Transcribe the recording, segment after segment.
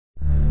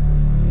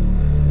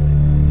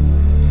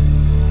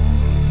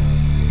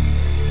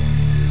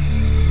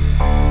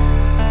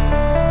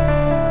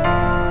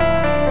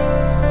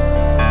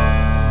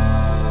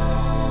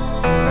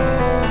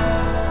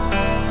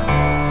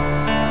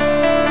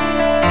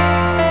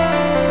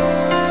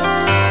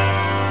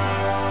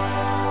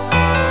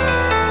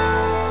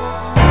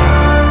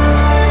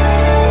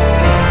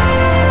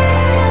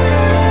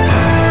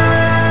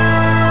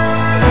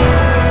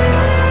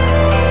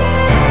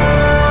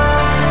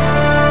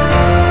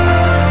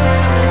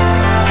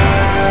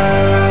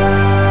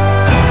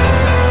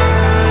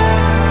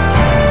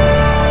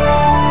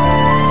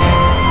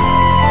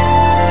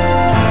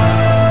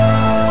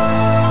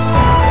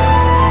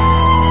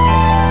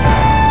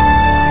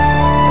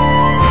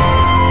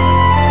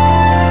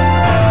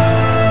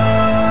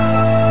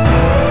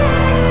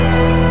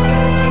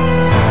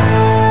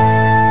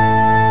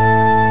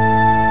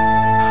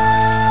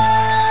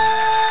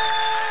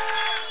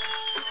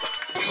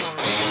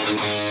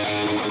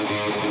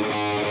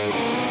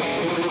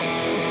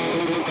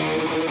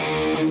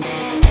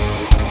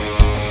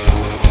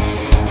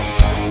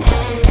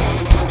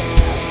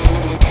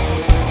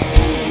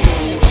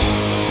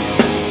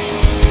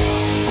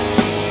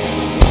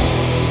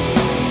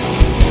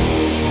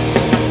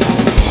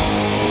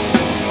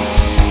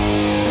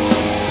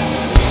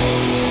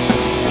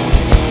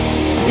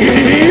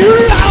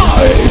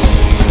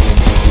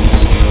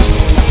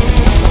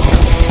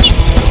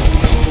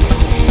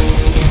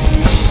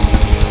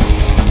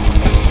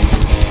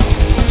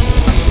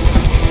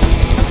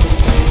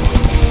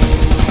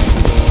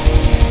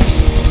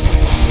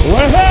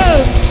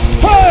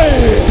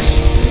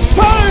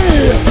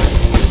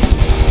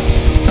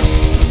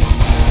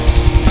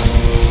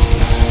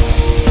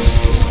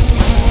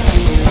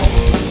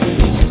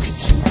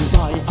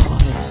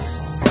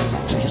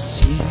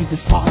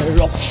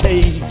of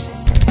hate.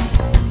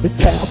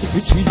 They're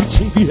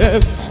predicting the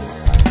end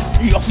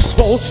of a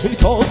slaughtered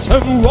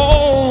golden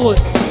wall.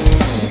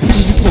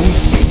 People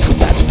think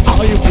that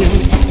I will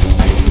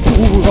save the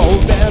poor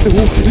old man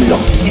who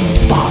lost his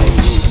mind.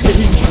 They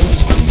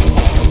can't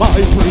ignore my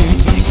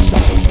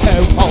prediction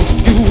about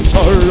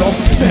future of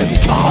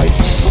mankind.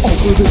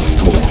 All the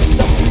squares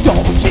of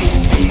dodgy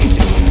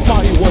sieges,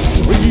 my words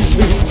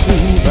reaching to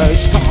the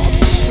stars.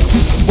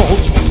 This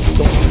world is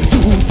not to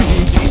be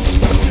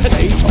destroyed. An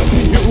age of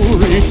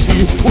purity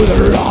will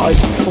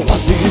arise.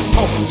 What we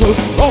thunder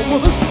from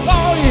the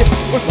sky,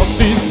 but not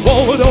this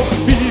world of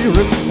fear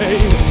and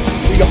pain.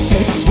 Your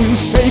text will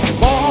shake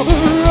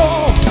Father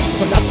off,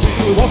 but that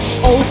will wash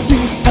all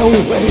sins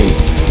away.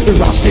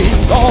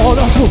 Rusting on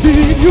a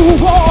new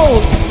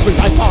world,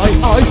 like my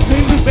eyes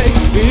it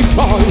makes me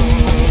cry.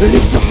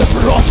 Listen the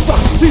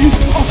prophecy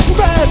of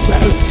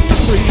Madman,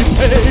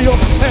 prepare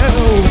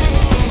yourself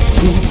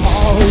to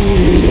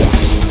die.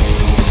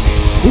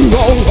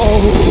 Oh,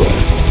 oh,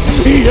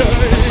 yeah,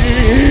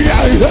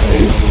 yeah,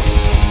 yeah.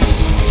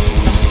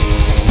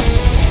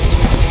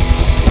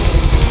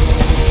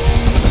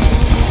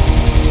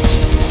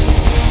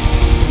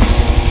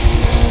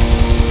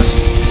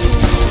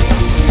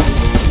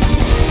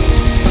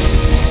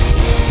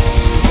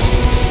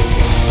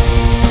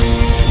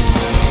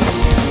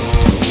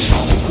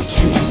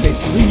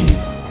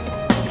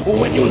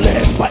 When you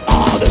led by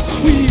others'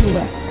 will,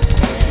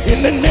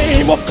 in the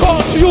name of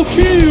God you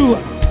kill,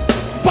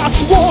 but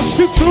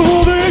worship to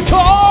the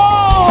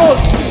God.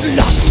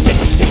 Lost in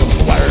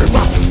filth where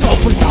mask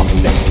of love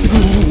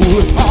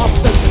rule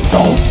hearts and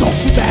souls of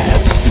dead,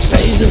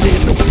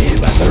 sailing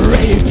women,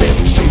 raping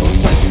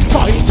children,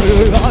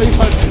 fighting life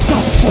and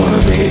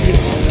suffering.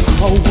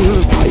 Our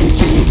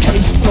mighty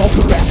case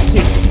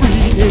progressing,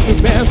 bringing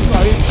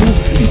mankind to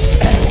its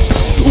end.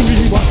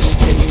 We must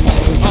pay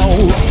for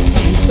our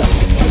sins,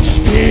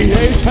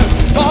 expiated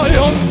by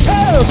on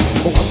terror.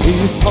 What we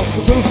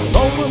thunder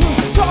from the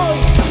sky,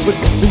 but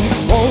not this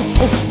world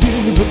of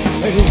fear and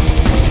pain.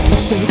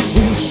 What makes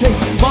we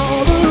shake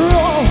Mother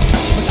off,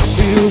 but that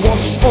will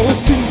wash all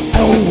sins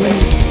away.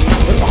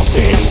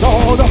 Rising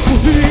dawn of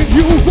the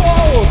new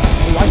world,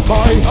 like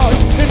my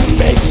eyes, it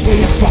makes me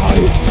cry.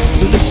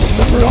 Listen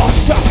the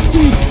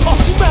prophecy of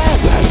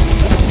Madman,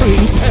 and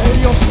prepare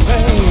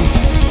yourself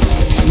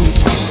to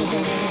die.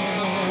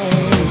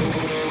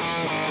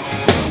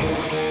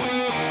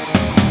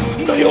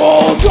 No, you're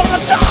all gonna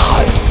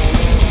die.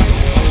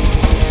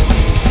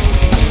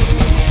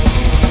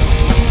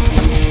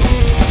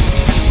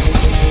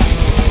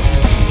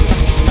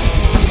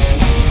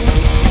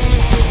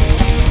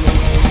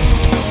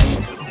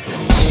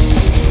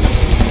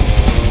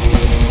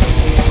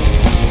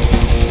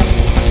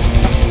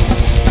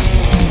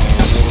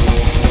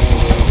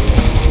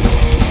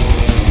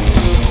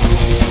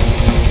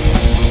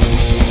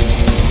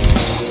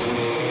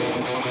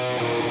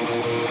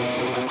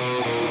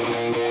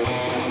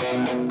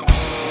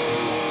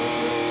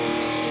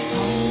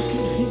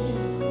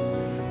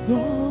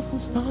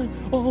 Time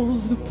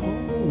of the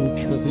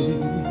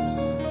apocalypse,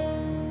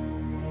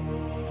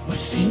 but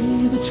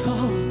fear the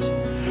child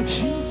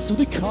feeds to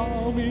the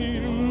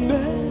coming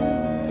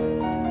end.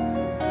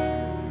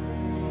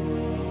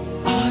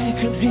 I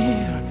can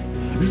hear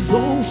a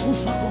woeful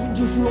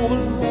thunder from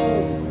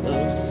along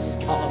the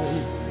sky,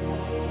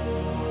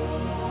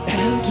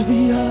 and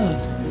the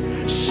earth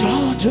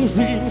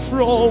shuddering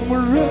from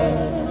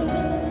rage.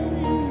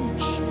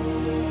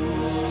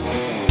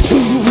 To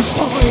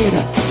find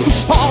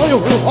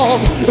fire on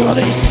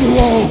this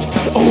world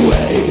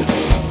away,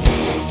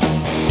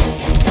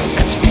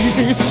 and in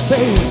its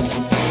face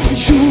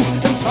you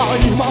and I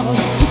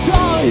must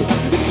die,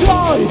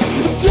 die,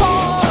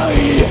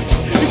 die.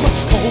 But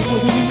from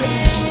the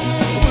ashes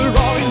will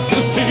rise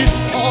the seed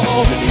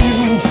of a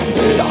new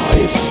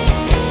life,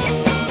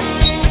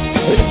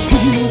 and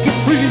we'll be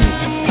free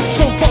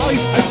from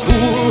vice and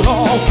full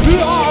of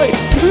light,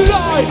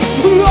 light,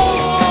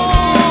 light.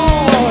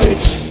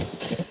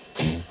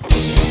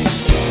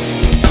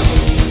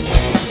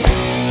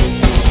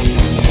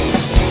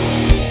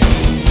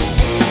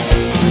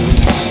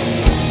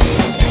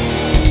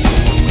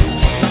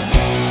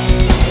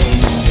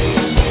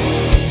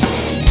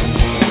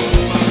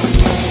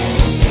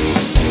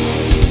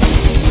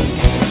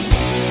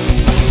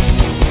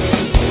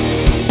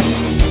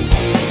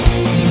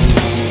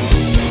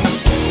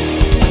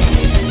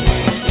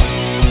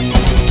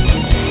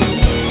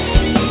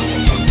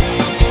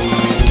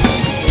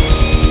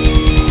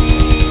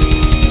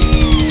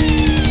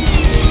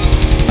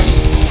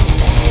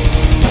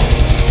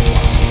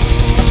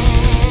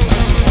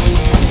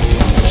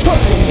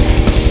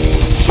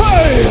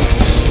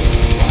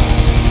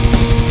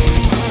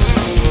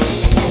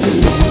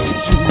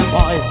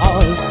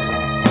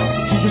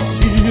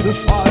 The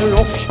fire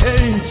of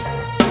hate,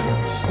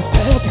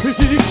 they're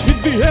predicting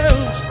the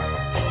end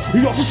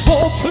of the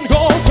slaughtered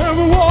golden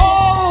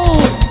wall.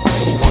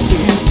 One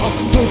day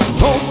thunder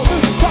from the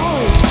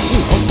sky,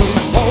 on the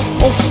fall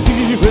of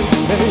fear and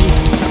pain.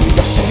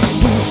 The face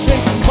will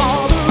shake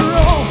Father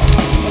off,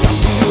 and that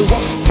will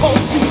wash all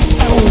sins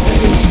away.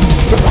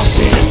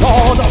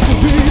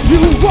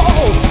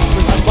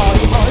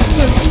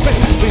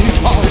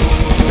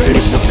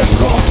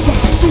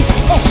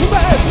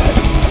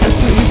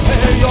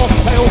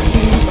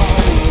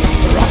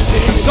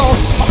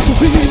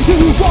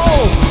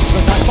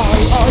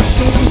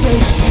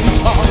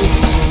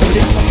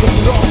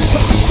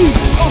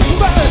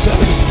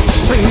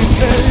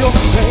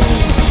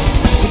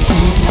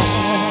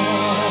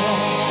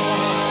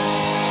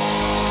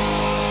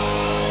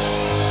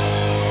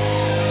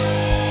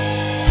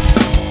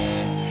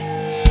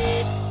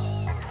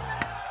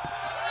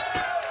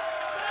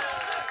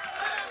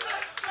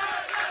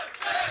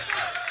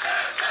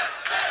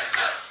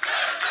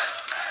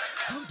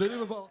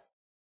 Unbelievable.